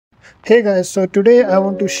Hey guys, so today I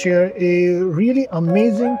want to share a really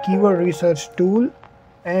amazing keyword research tool,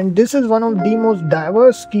 and this is one of the most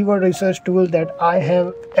diverse keyword research tools that I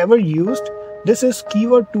have ever used. This is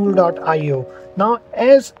keywordtool.io. Now,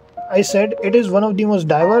 as I said, it is one of the most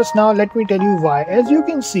diverse. Now let me tell you why. As you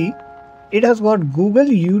can see, it has got Google,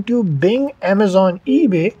 YouTube, Bing, Amazon,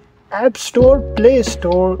 eBay, App Store, Play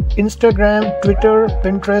Store, Instagram, Twitter,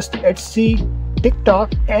 Pinterest, Etsy,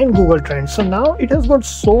 TikTok, and Google Trends. So now it has got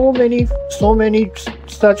so many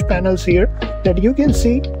search panels here that you can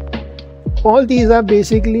see all these are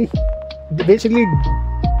basically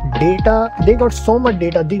data. They got so much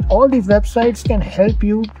data. All these websites can help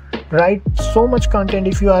you write so much content.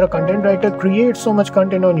 If you are a content writer, create so much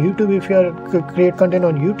content on YouTube. If you create content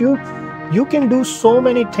on YouTube, you can do so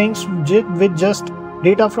many things with just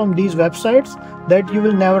data from these websites that you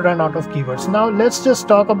will never run out of keywords. Now let's just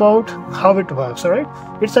talk about how it works. All right,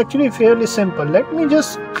 it's actually fairly simple. Let me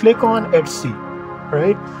just click on Etsy,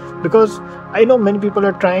 right? Because I know many people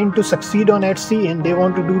are trying to succeed on Etsy and they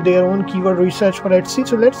want to do their own keyword research for Etsy.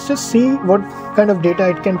 So let's just see what kind of data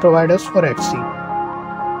it can provide us for Etsy.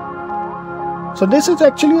 So this is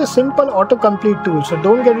actually a simple autocomplete tool. So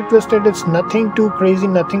don't get it twisted. It's nothing too crazy,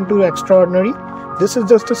 nothing too extraordinary. This is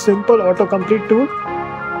just a simple autocomplete tool.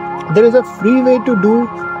 There is a free way to do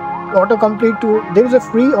autocomplete tool. There is a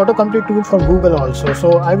free autocomplete tool for Google also.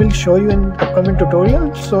 So I will show you in upcoming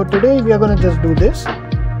tutorial. So today we are going to just do this,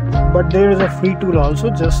 but there is a free tool also,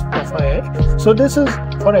 just FYI. So this is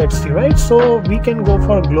for Etsy, right? So we can go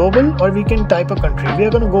for global or we can type a country. We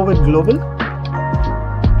are going to go with global.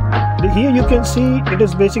 Here you can see it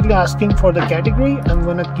is basically asking for the category. I'm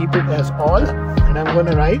going to keep it as all and I'm going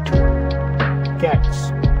to write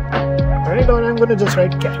cats. Right, or I'm going to just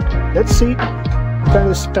write cat. Let's see what kind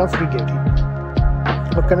of stuff we get here.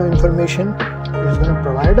 What kind of information is going to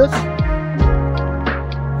provide us.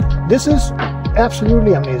 This is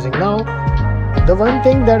absolutely amazing. Now, the one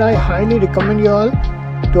thing that I highly recommend you all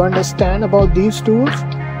to understand about these tools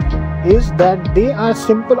is that they are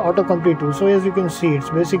simple autocomplete tools. So as you can see, it's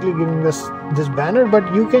basically giving us this banner,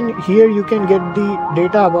 but you can get the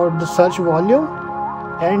data about the search volume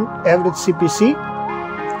and average CPC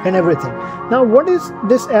and everything. Now what is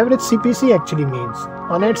this average CPC actually means?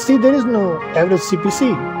 On Etsy there is no average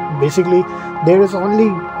CPC. Basically there is only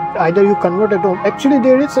either you convert it or actually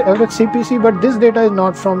there is average CPC, but this data is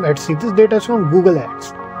not from Etsy. This data is from Google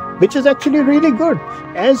Ads, which is actually really good.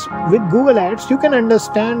 As with Google Ads, you can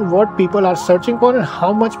understand what people are searching for and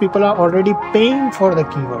how much people are already paying for the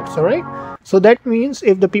keywords. All right, so that means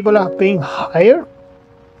if the people are paying higher,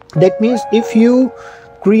 that means if you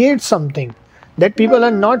create something that people are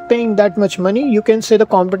not paying that much money, you can say the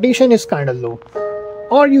competition is kind of low,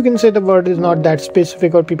 or you can say the word is not that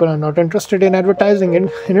specific, or people are not interested in advertising in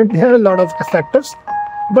it. There are a lot of factors,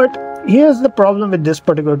 but here's the problem with this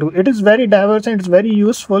particular tool. It is very diverse and it's very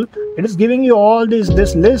useful. It is giving you all this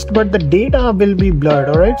list, but the data will be blurred.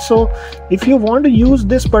 All right, so if you want to use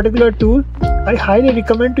this particular tool, I highly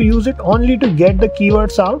recommend to use it only to get the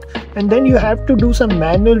keywords out, and then you have to do some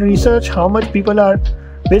manual research, how much people are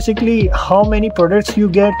basically, how many products you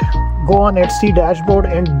get. Go on Etsy dashboard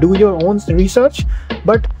and do your own research.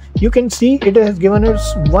 But you can see it has given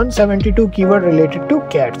us 172 keyword related to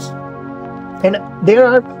cats, and there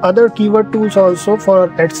are other keyword tools also for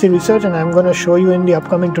Etsy research, and I'm going to show you in the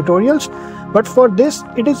upcoming tutorials. But for this,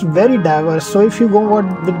 it is very diverse. So if you go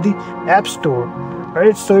on with the App Store,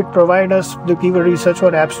 right, so it provides us the keyword research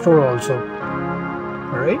for App Store also.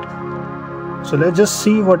 All right, so let's just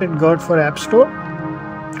see what it got for App Store.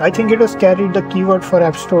 I think it has carried the keyword for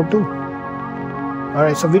App Store too. All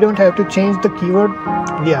right, so we don't have to change the keyword.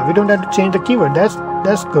 Yeah, we don't have to change the keyword. That's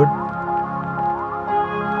good.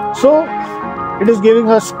 So it is giving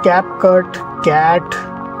us CapCut, cat.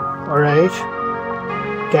 All right,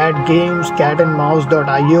 cat games,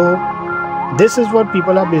 catandmouse.io. This is what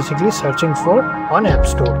people are basically searching for on App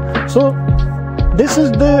Store. So this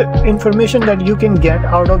is the information that you can get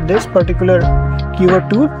out of this particular keyword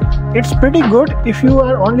tool. It's pretty good if you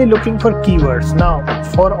are only looking for keywords. Now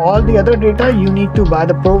for all the other data, you need to buy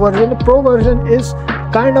the pro version. The pro version is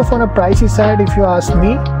kind of on a pricey side if you ask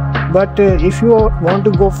me, but if you want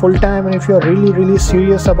to go full time and if you are really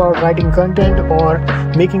serious about writing content or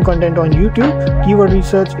making content on YouTube, keyword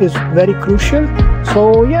research is very crucial.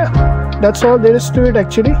 So yeah, that's all there is to it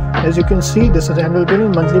actually. As you can see, this is annual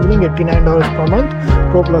billing, monthly billing $89 per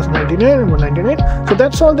month, Pro Plus 99 and 199. So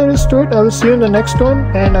that's all there is to it. I will see you in the next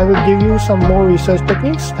one, and I will give you some more research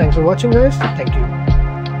techniques. Thanks for watching guys. Thank you.